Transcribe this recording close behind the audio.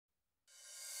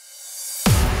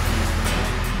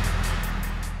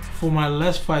For my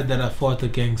last fight that I fought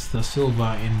against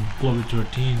Silva in Glory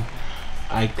 13,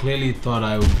 I clearly thought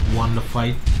I won the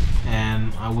fight,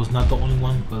 and I was not the only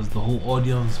one because the whole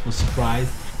audience was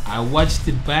surprised. I watched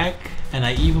it back and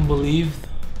I even believed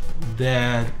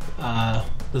that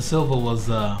the Silva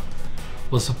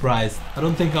was surprised. I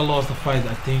don't think I lost the fight.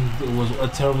 I think it was a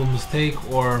terrible mistake,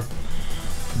 or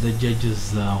the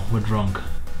judges were drunk.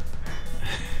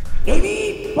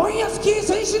 Remy Bonjasky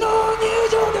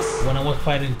When I was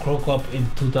fighting Cro Cop in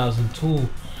 2002,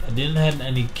 I didn't have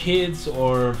any kids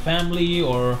or family,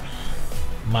 or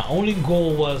my only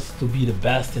goal was to be the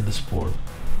best in the sport.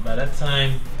 By that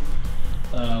time,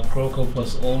 Cro Cop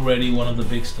was already one of the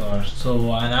big stars.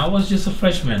 So, and I was just a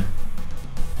freshman.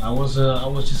 I was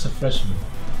just a freshman.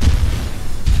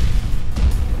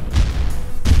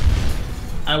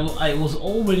 I was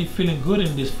already feeling good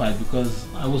in this fight because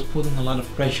I was putting a lot of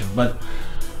pressure, but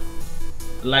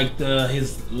like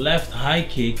his left high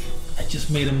kick, I just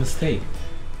made a mistake.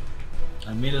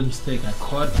 I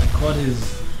caught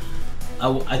his.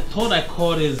 I thought I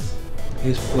caught his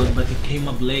foot, but it came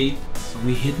up late. So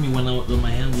he hit me when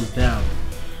my hand was down.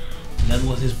 And that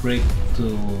was his break to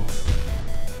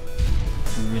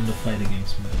win the fight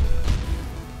against me.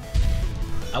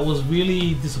 I was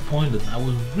really disappointed. I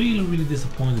was really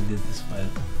disappointed in this fight.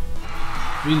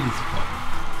 Really disappointed.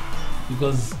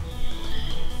 Because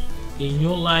in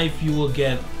your life you will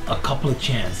get a couple of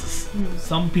chances.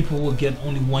 Some people will get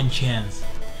only one chance.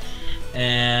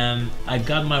 And I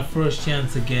got my first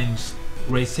chance against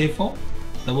rectify.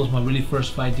 That was my really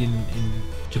first fight in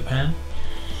Japan.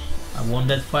 I won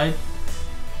that fight.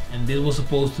 And this was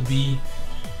supposed to be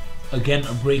again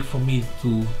a break for me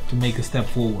to make a step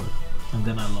forward. And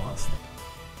then I lost.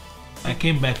 I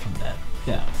came back from that.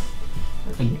 Yeah.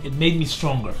 It made me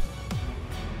stronger.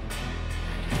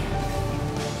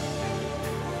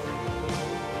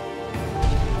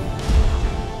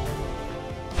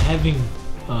 Having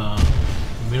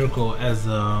Mirko as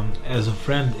a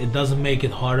friend, it doesn't make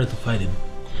it harder to fight him.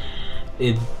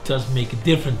 It does make it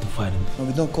different to fight him.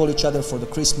 We don't call each other for the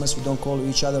Christmas, we don't call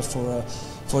each other for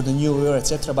the New Year,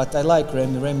 etc. But I like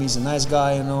Remy. Remy is a nice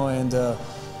guy, you know, and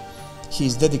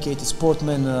he's dedicated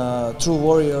sportsman, true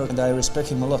warrior, and I respect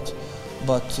him a lot.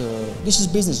 But this is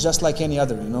business, just like any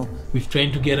other, you know. We've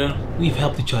trained together, we've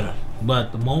helped each other.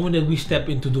 But the moment that we step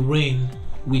into the ring,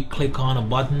 we click on a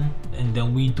button and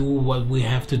then we do what we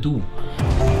have to do.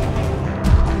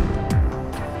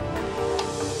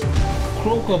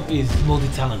 Cro Cop is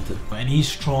multi-talented and he's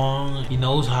strong. He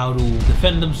knows how to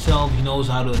defend himself, he knows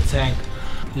how to attack.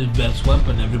 His best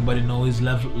weapon, everybody knows his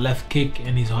left kick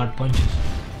and his hard punches.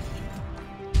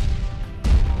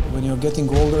 When you're getting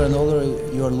older and older,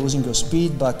 you're losing your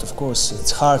speed, but of course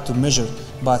it's hard to measure.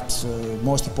 But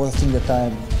most important thing that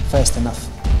I'm fast enough.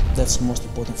 That's most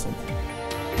important for me.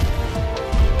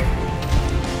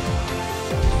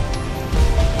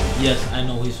 Yes, I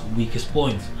know his weakest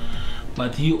points,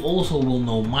 but he also will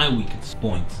know my weakest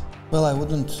points. Well, I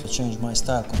wouldn't change my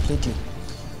style completely.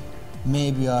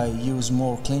 Maybe I use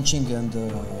more clinching and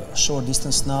short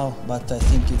distance now, but I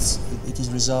think it is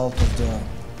result of the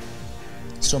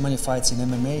so many fights in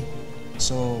MMA.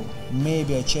 So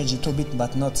maybe I change a little bit,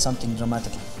 but not something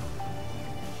dramatic.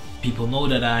 People know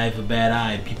that I have a bad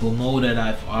eye. People know that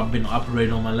I've been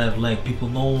operating on my left leg. People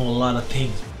know a lot of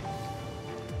things.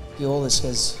 He always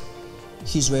has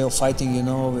his way of fighting, you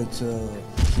know, with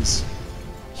his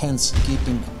hands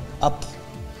keeping up,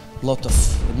 lot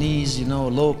of knees, you know,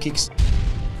 low kicks.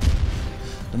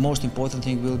 The most important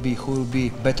thing will be who will be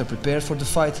better prepared for the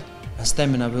fight. And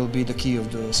stamina will be the key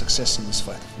of the success in this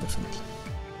fight, definitely.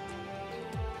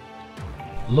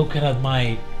 Looking at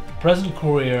my present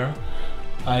career,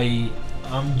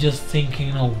 I'm just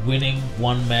thinking of winning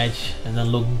one match and then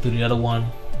looking to the other one,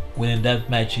 winning that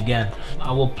match again.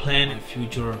 I will plan a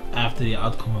future after the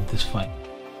outcome of this fight.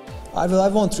 I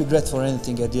won't regret for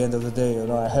anything at the end of the day. You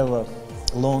know, I have a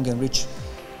long and rich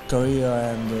career,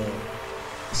 and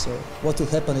so what will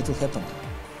happen, it will happen.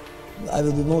 I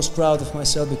will be most proud of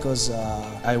myself because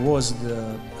I was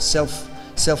the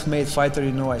self-made fighter.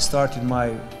 You know, I started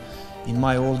in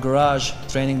my old garage,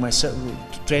 training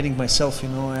myself, you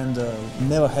know, and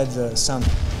never had some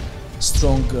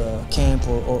strong camp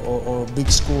or big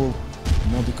school,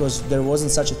 you know, because there wasn't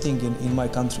such a thing in my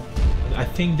country. I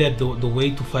think that the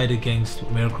way to fight against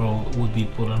Mirko would be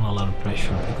put on a lot of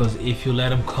pressure, because if you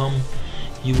let him come,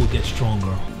 you will get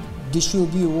stronger. This will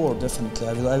be a war, definitely.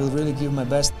 I will really give my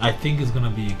best. I think it's gonna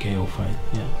be a KO fight,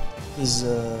 yeah. It's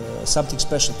something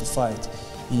special to fight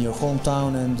in your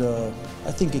hometown, and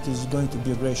I think it is going to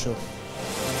be a great show.